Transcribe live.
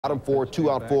Bottom 4,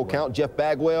 2-out full count. Jeff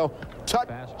Bagwell, touch,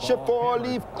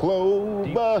 four-leaf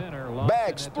clover.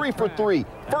 Bags 3 for 3.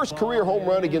 First career home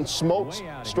run against Smokes.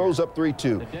 Stroh's up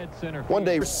 3-2. One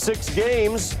day, 6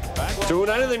 games,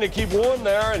 doing anything to keep one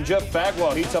there, and Jeff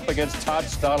Bagwell heats up against Todd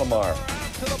Stottlemyre.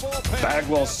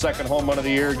 Bagwell's second home run of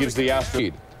the year gives the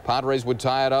Astros. Padres would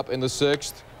tie it up in the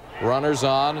 6th. Runners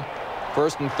on.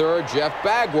 First and third, Jeff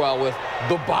Bagwell with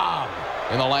the bomb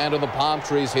in the land of the palm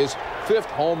trees. His 5th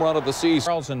home run of the season.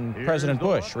 Charles and President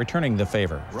Bush returning the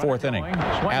favor. 4th inning.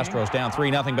 Astros down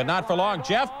 3-0, but not for long.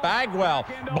 Jeff Bagwell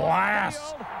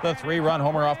blasts the 3-run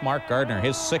homer off Mark Gardner.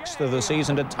 His 6th of the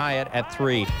season to tie it at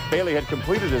 3. Bailey had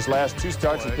completed his last 2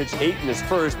 starts and pitched 8 in his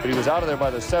first, but he was out of there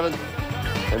by the 7th,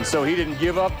 and so he didn't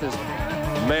give up this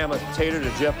mammoth tater to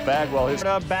Jeff Bagwell. His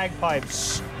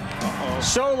bagpipes.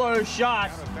 Solo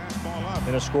shot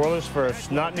in a scoreless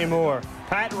first. Not anymore.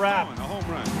 Pat Rapp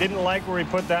didn't like where he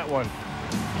put that one.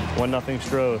 1-0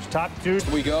 Stros. Top 2.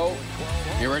 We go.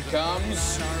 Here it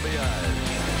comes.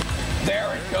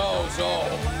 There it goes.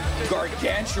 Oh,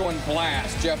 gargantuan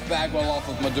blast. Jeff Bagwell off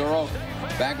of Maduro.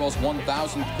 Bagwell's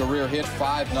 1,000th career hit.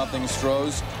 5-0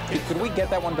 Stros. Could we get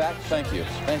that one back? Thank you.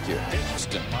 Thank you.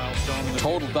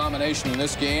 Total domination in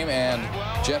this game, and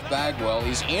Jeff Bagwell,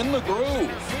 he's in the groove.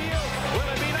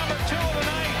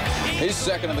 His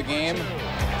 2nd of the game.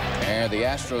 And the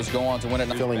Astros go on to win it.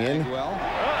 Filling in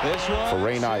for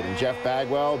Ray Knight. And Jeff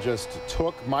Bagwell just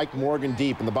took Mike Morgan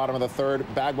deep in the bottom of the 3rd.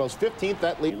 Bagwell's 15th.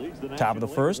 That lead. Top of the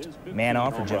 1st. Man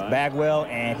on for Jeff Bagwell.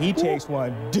 And he takes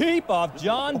one deep off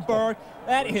John Burke.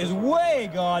 That is way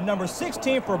gone. Number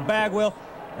 16 for Bagwell.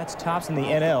 That's tops in the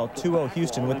NL. 2-0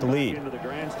 Houston with the lead.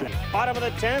 Bottom of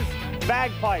the 10th.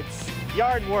 Bagpipes.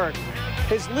 Yard work.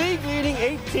 His league-leading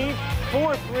 18th.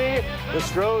 4-3. The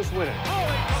Stros win it.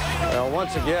 Well,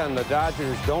 once again, the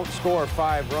Dodgers don't score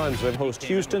 5 runs. They host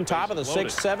Houston, top of the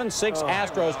 6th, 7-6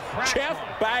 Astros. Jeff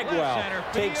Bagwell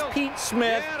takes Pete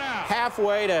Smith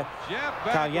halfway to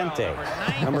Caliente.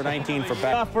 Number 19 for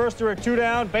Bagwell. First or 2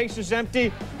 down, bases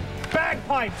empty.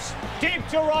 Bagpipes, deep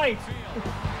to right.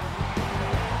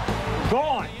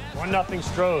 Gone. 1-0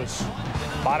 Stros.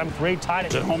 Bottom 3 tied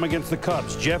at home against the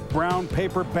Cubs. Jeff Brown,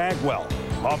 paper Bagwell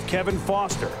off Kevin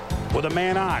Foster with a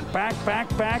man on. Back.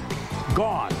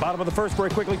 Gone. Bottom of the 1st very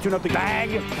quickly. 2-0.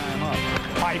 Bag.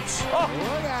 Pipes. Oh.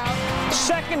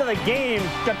 2nd of the game.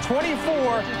 Got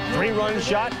 24. 3-run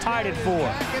shot. Tied at 4.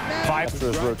 5. After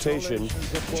his rotation,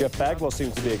 Jeff Bagwell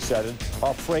seems to be excited.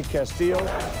 Off Frank Castillo.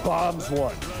 Bombs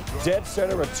 1. Dead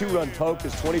center, a 2-run poke.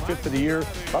 His 25th of the year.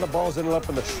 A lot of balls ended up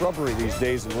in the shrubbery these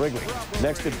days in Wrigley.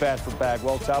 Next at bat for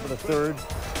Bagwell. Top of the 3rd.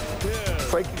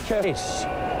 Frankie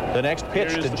Castillo. The next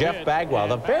pitch to Jeff Bagwell.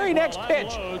 The very next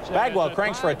pitch. Bagwell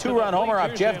cranks for a 2-run homer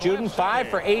off Jeff Juden. 5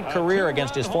 for 8 career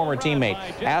against his former teammate.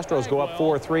 Astros go up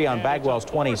 4-3 on Bagwell's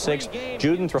 26.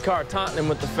 Juden taunting him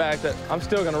with the fact that I'm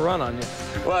still going to run on you.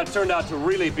 Well, it turned out to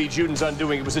really be Juden's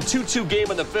undoing. It was a 2-2 game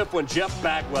in the 5th when Jeff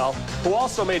Bagwell, who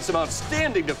also made some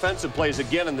outstanding defensive plays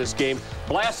again in this game,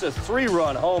 blasts a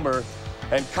 3-run homer,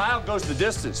 and Kyle goes the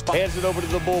distance. Hands it over to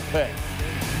the bullpen.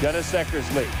 Dennis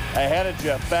Eckersley ahead of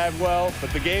Jeff Bagwell,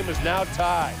 but the game is now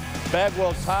tied.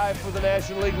 Bagwell tied for the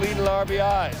National League lead in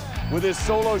RBIs. With his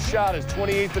solo shot, his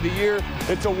 28th of the year,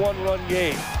 it's a 1-run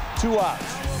game. 2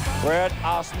 outs. Brad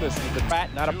Osmus with the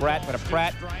Pratt, not a Brat, but a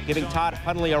Pratt, giving Todd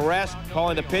Hundley a rest,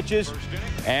 calling the pitches,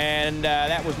 and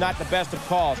that was not the best of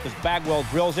calls because Bagwell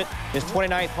drills it. His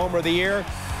 29th homer of the year.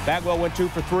 Bagwell went 2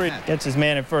 for 3. Gets his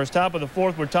man at first. Top of the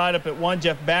 4th, we're tied up at 1.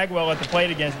 Jeff Bagwell at the plate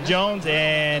against Jones,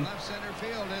 and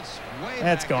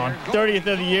that's gone. 30th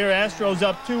of the year. Astros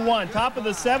up 2-1. Top of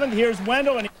the 7th. Here's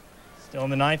Wendell. And still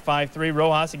in the 9th. 5-3.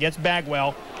 Rojas against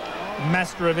Bagwell.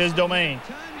 Master of his domain.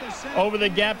 Over the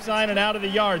gap sign and out of the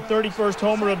yard. 31st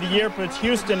homer of the year puts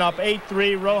Houston up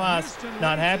 8-3. Rojas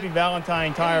not happy.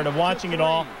 Valentine tired of watching it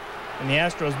all. And the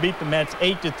Astros beat the Mets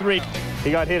 8-3.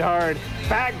 He got hit hard.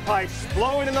 Bagpipes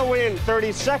blowing in the wind.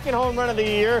 32nd home run of the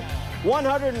year.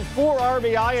 104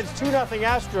 RBI. It's 2-0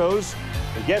 Astros.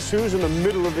 And guess who's in the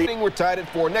middle of the inning? We're tied at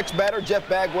 4. Next batter, Jeff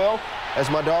Bagwell, as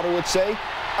my daughter would say.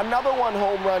 Another 1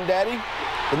 home run, Daddy.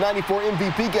 The 94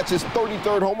 MVP gets his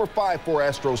 33rd homer. 5-4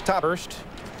 Astros. Top. First.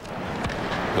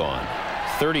 Gone.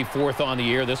 34th on the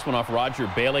year. This one off Roger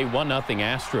Bailey. 1-0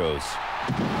 Astros.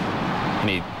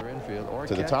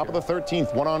 To the top of the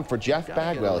 13th. 1 on for Jeff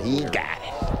Bagwell. He got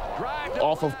it.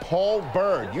 Off of Paul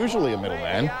Bird, usually a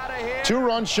middleman.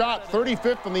 2-run shot,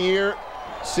 35th in the year.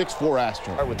 6-4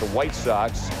 Astros. With the White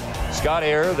Sox, Scott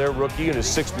Ayer, their rookie, in his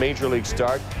 6th major league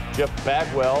start. Jeff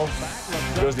Bagwell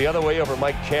goes the other way over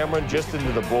Mike Cameron, just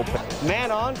into the bullpen.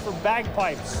 Man on for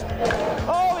Bagpipes.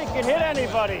 Oh, he can hit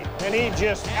anybody, and he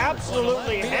just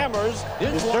absolutely hammers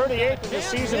his 38th of the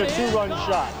season, a 2-run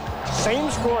shot.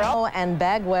 Same score out. And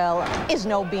Bagwell is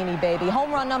no beanie baby.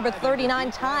 Home run number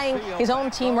 39, tying his own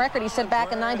team record he set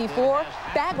back in '94.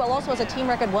 Bagwell also has a team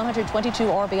record 122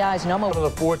 RBIs. No more. On the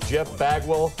 4th, Jeff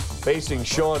Bagwell facing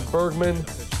Sean Bergman.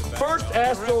 First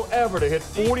Astro ever to hit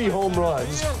 40 home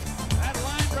runs.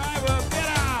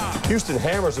 Houston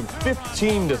hammers him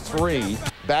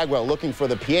 15-3. Bagwell looking for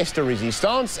the pièce de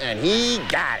résistance, and he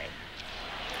got it.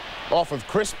 Off of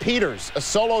Chris Peters, a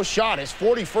solo shot, his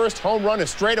 41st home run is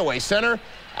straightaway center.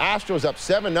 Astros up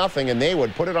 7-0, and they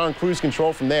would put it on cruise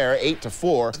control from there,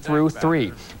 8-4. Through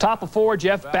 3. Top of 4,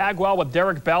 Jeff Bagwell with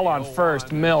Derek Bell on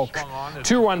first. Milk.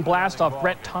 2-run blast off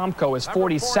Brett Tomko, his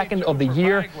 42nd of the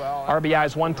year.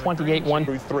 RBIs 128, 1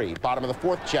 through 3. Bottom of the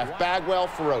 4th, Jeff Bagwell,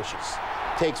 ferocious.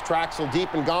 Takes Traxel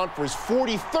deep and gone for his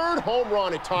 43rd home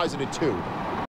run. It ties it at 2.